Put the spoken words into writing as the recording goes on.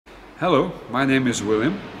Hello, my name is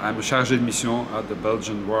William. I'm a chargé de mission at the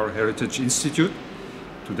Belgian War Heritage Institute.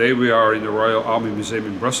 Today we are in the Royal Army Museum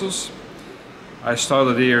in Brussels. I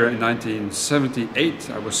started here in 1978.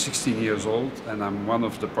 I was 16 years old and I'm one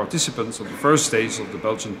of the participants of the first days of the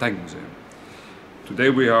Belgian Tank Museum. Today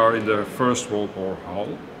we are in the First World War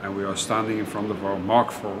Hall and we are standing in front of our Mark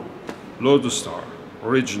IV Lotus Star,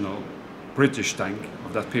 original British tank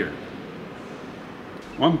of that period.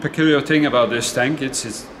 One peculiar thing about this tank,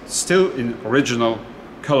 it's still in original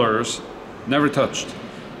colors, never touched.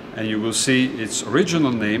 And you will see its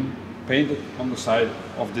original name painted on the side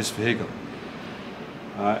of this vehicle.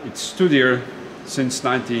 It stood here since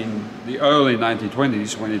the early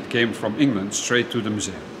 1920s when it came from England straight to the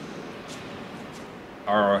museum.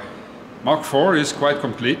 Our Mark IV is quite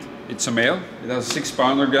complete. It's a male. It has a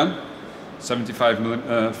 6-pounder gun,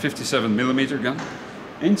 57 millimeter gun.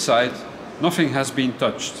 Inside, nothing has been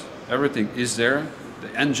touched. Everything is there.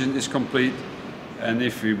 The engine is complete, and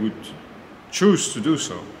if we would choose to do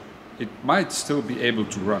so, it might still be able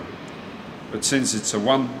to run. But since it's a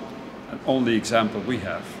one and only example we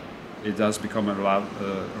have, it has become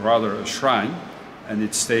rather a shrine, and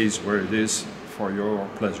it stays where it is for your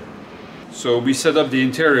pleasure. So we set up the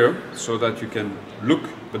interior so that you can look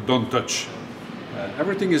but don't touch.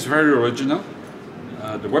 Everything is very original.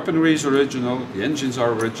 The weaponry is original, the engines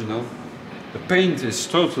are original, the paint is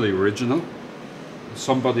totally original.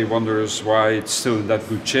 Somebody wonders why it's still in that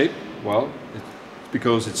good shape. Well, it's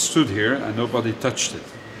because it stood here and nobody touched it.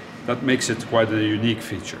 That makes it quite a unique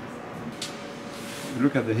feature.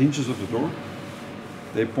 Look at the hinges of the door.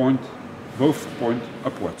 They both point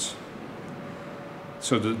upwards.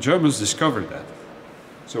 So the Germans discovered that.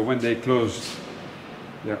 So when they closed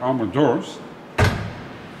their armored doors, the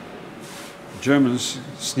Germans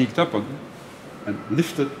sneaked up on them and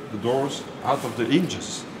lifted the doors out of the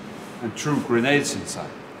hinges and threw grenades inside.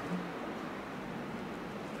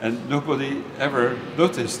 And nobody ever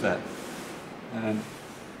noticed that. And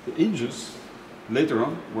the hinges later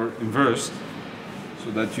on were inversed so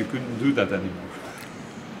that you couldn't do that anymore.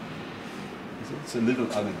 It's a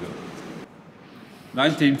little anecdote.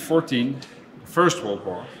 1914, the First World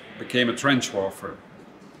War, became a trench warfare.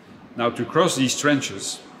 Now to cross these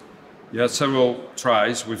trenches, you had several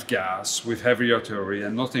tries with gas, with heavy artillery,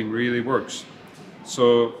 and nothing really works.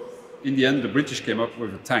 So in the end, the British came up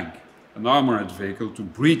with a tank, an armored vehicle to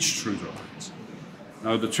breach through the lines.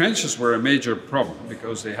 Now the trenches were a major problem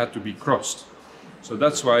because they had to be crossed. So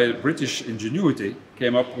that's why British ingenuity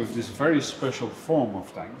came up with this very special form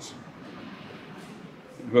of tanks.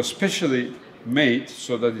 It was specially made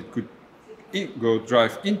so that it could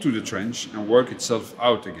drive into the trench and work itself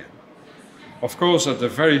out again. Of course, at a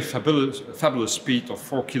very fabulous speed of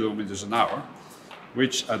 4 kilometers an hour,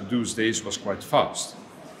 which at those days was quite fast.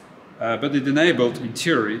 But it enabled, in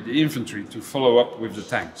theory, the infantry to follow up with the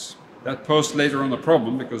tanks. That posed later on a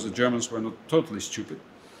problem because the Germans were not totally stupid.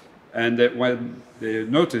 And when they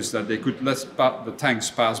noticed that they could let the tanks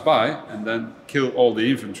pass by and then kill all the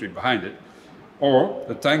infantry behind it, or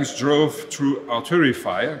the tanks drove through artillery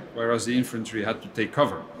fire, whereas the infantry had to take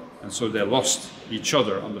cover. And so they lost each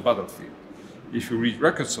other on the battlefield. If you read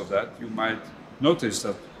records of that, you might notice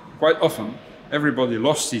that quite often everybody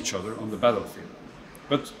lost each other on the battlefield.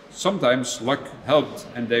 But sometimes luck helped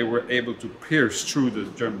and they were able to pierce through the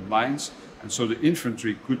German lines, and so the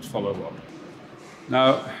infantry could follow up.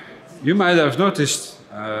 Now, you might have noticed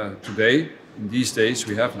today, in these days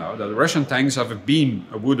we have now, that the Russian tanks have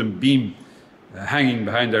a wooden beam hanging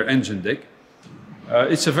behind their engine deck.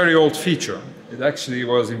 It's a very old feature. It actually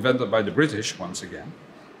was invented by the British once again.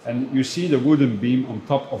 And you see the wooden beam on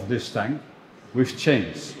top of this tank with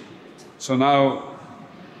chains. So now,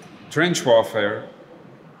 trench warfare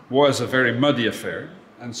was a very muddy affair,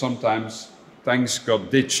 and sometimes tanks got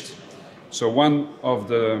ditched. So one of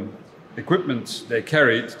the equipment they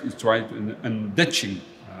carried is an unditching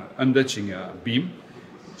beam.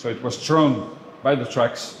 So it was thrown by the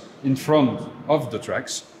tracks in front of the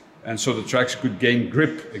tracks, and so the tracks could gain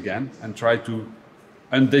grip again and try to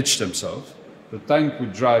unditch themselves. The tank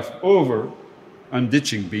would drive over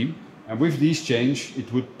unditching beam, and with these chains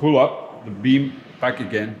it would pull up the beam back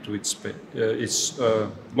again to its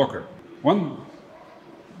locker. One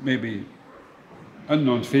maybe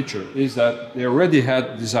unknown feature is that they already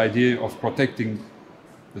had this idea of protecting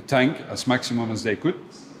the tank as maximum as they could,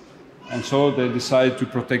 and so they decided to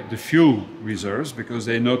protect the fuel reserves because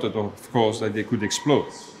they noted, of course, that they could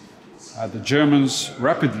explode. The Germans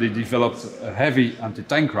rapidly developed a heavy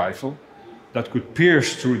anti-tank rifle that could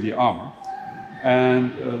pierce through the armor,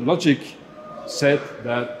 and logic said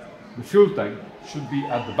that the fuel tank should be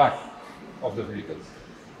at the back of the vehicle.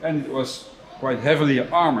 And it was quite heavily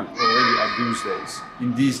armored already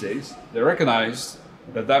in these days, they recognized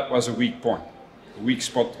that that was a weak point, a weak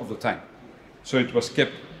spot of the tank. So it was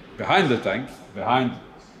kept behind the tank, behind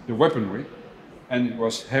the weaponry, and it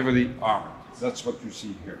was heavily armored. That's what you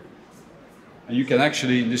see here. And you can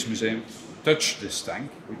actually, in this museum, touch this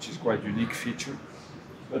tank, which is quite a unique feature.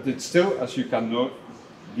 But it's still, as you can note,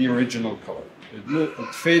 the original color.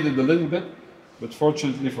 It faded a little bit, but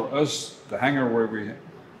fortunately for us, the hangar where we're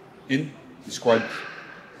in is quite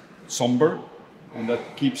somber, and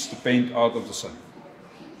that keeps the paint out of the sun.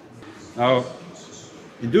 Now,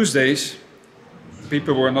 in those days,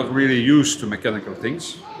 people were not really used to mechanical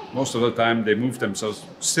things. Most of the time, they moved themselves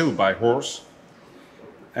still by horse.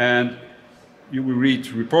 And you will read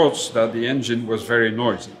reports that the engine was very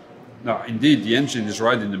noisy. Now, indeed, the engine is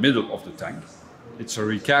right in the middle of the tank. It's a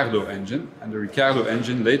Ricardo engine, and the Ricardo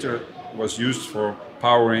engine later was used for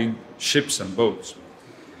powering ships and boats.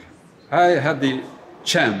 I had the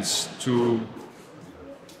chance to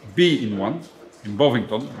be in one, in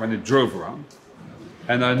Bovington, when it drove around,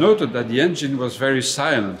 and I noted that the engine was very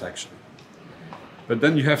silent, actually. But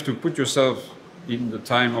then you have to put yourself in the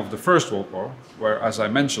time of the First World War, where, as I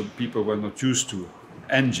mentioned, people were not used to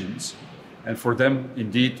engines, and for them,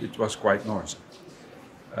 indeed, it was quite noisy.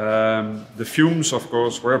 The fumes, of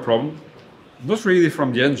course, were a problem, not really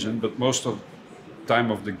from the engine, but most of the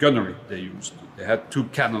time of the gunnery they used. They had 2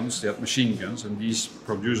 cannons, they had machine guns, and these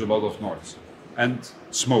produce a lot of noise and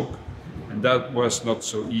smoke, and that was not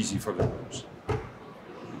so easy for the crews.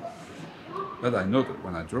 But I noted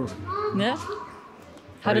when I drove it. Yeah.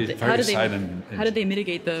 How did they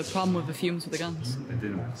mitigate the problem with the fumes with the guns? They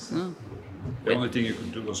didn't. Oh. The only thing you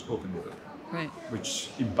could do was open it up. Right. Which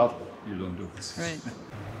in battle you don't do. Right.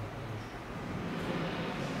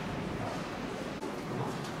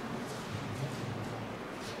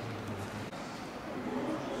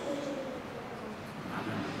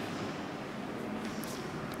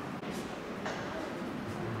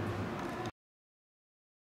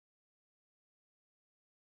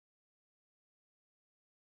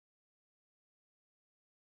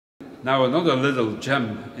 Now another little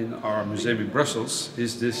gem in our museum in Brussels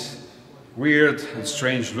is this weird and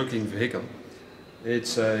strange looking vehicle.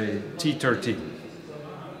 It's a T13.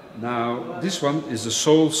 Now this one is the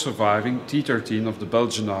sole surviving T13 of the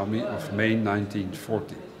Belgian army of May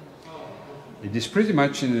 1940. It is pretty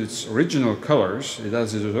much in its original colors, it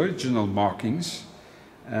has its original markings,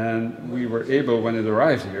 and we were able, when it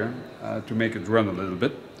arrived here, to make it run a little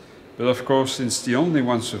bit. But of course, since the only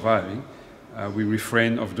one surviving, we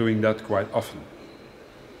refrain of doing that quite often.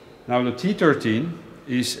 Now the T13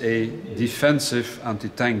 is a defensive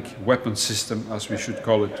anti-tank weapon system, as we should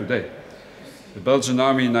call it today. The Belgian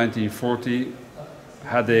army in 1940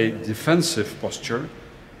 had a defensive posture,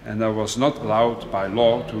 and that was not allowed by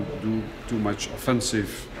law to do too much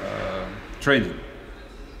offensive training.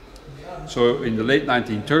 So in the late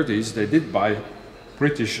 1930s they did buy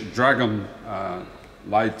British Dragon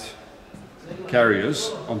light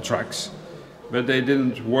carriers on tracks, but they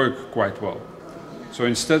didn't work quite well. So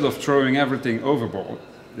instead of throwing everything overboard,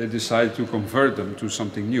 they decided to convert them to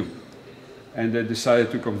something new. And they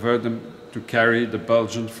decided to convert them to carry the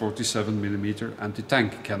Belgian 47mm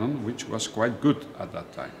anti-tank cannon, which was quite good at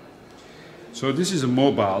that time. So this is a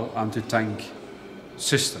mobile anti-tank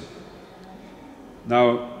system.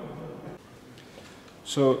 Now,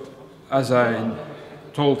 so as I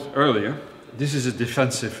told earlier, this is a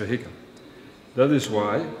defensive vehicle. That is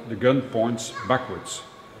why the gun points backwards.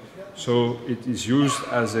 So it is used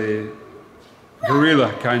as a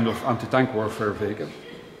guerrilla kind of anti-tank warfare vehicle.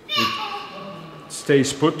 It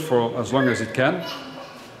stays put for as long as it can,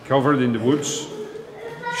 covered in the woods,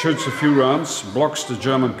 shoots a few rounds, blocks the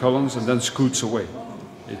German columns, and then scoots away.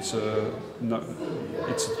 It's a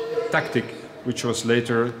tactic which was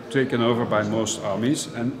later taken over by most armies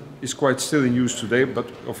and is quite still in use today, but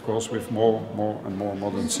of course with more and more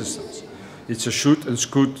modern systems. It's a shoot and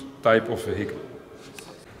scoot type of vehicle.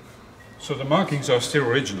 So the markings are still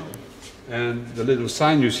original, and the little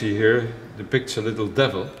sign you see here depicts a little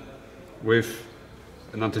devil with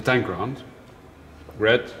an anti-tank round,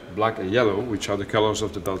 red, black and yellow, which are the colors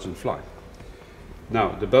of the Belgian flag. Now,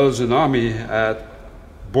 the Belgian army had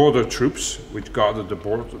border troops which guarded the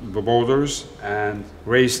borders and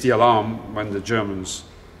raised the alarm when the Germans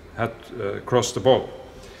had crossed the border.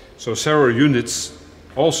 So several units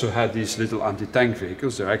also had these little anti-tank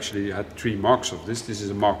vehicles. They actually had 3 marks of this. This is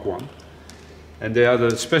a Mark I. And they had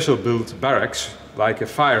a special built barracks, like a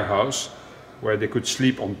firehouse, where they could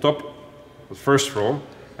sleep on top, the first floor,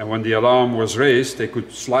 and when the alarm was raised, they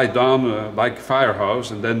could slide down like a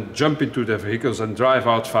firehouse and then jump into their vehicles and drive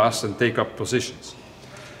out fast and take up positions.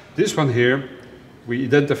 This one here, we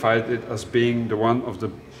identified it as being the one of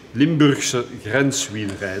the Limburgse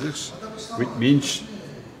grenswielrijders, which means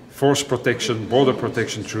force protection, border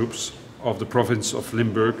protection troops of the province of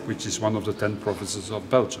Limburg, which is one of the 10 provinces of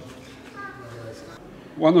Belgium.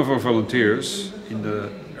 One of our volunteers in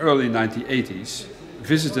the early 1980s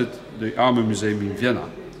visited the Army Museum in Vienna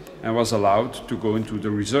and was allowed to go into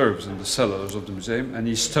the reserves and the cellars of the museum, and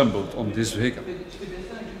he stumbled on this vehicle.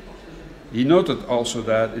 He noted also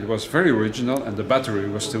that it was very original and the battery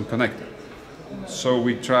was still connected. So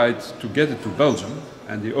we tried to get it to Belgium,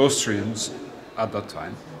 and the Austrians at that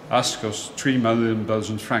time asked us 3 million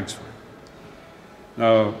Belgian francs for it.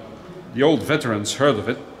 Now, the old veterans heard of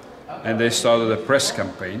it and they started a press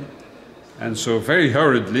campaign, and so very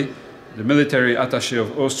hurriedly the military attaché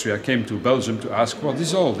of Austria came to Belgium to ask what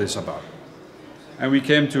is all this about. And we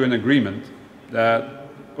came to an agreement that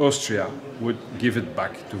Austria would give it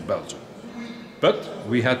back to Belgium. But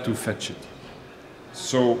we had to fetch it.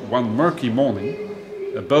 So one murky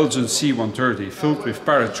morning, a Belgian C-130 filled with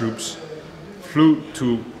paratroops flew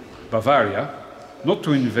to Bavaria, not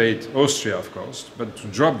to invade Austria, of course, but to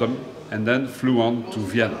drop them, and then flew on to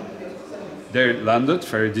Vienna. There it landed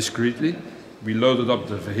very discreetly. We loaded up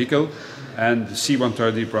the vehicle, and the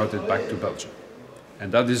C-130 brought it back to Belgium.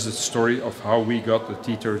 And that is the story of how we got the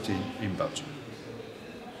T13 in Belgium.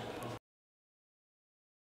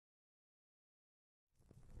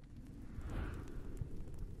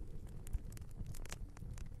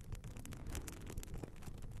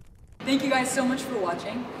 Thank you guys so much for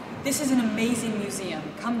watching. This is an amazing museum.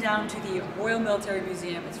 Come down to the Royal Military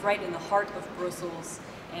Museum. It's right in the heart of Brussels.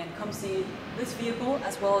 And come see this vehicle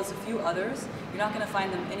as well as a few others. You're not going to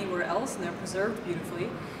find them anywhere else, and they're preserved beautifully.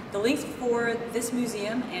 The links for this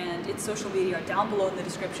museum and its social media are down below in the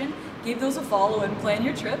description. Give those a follow and plan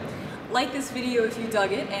your trip. Like this video if you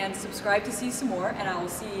dug it, and subscribe to see some more, and I will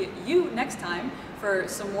see you next time for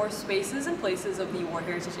some more spaces and places of the War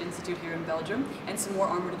Heritage Institute here in Belgium and some more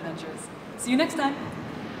armored adventures. See you next time!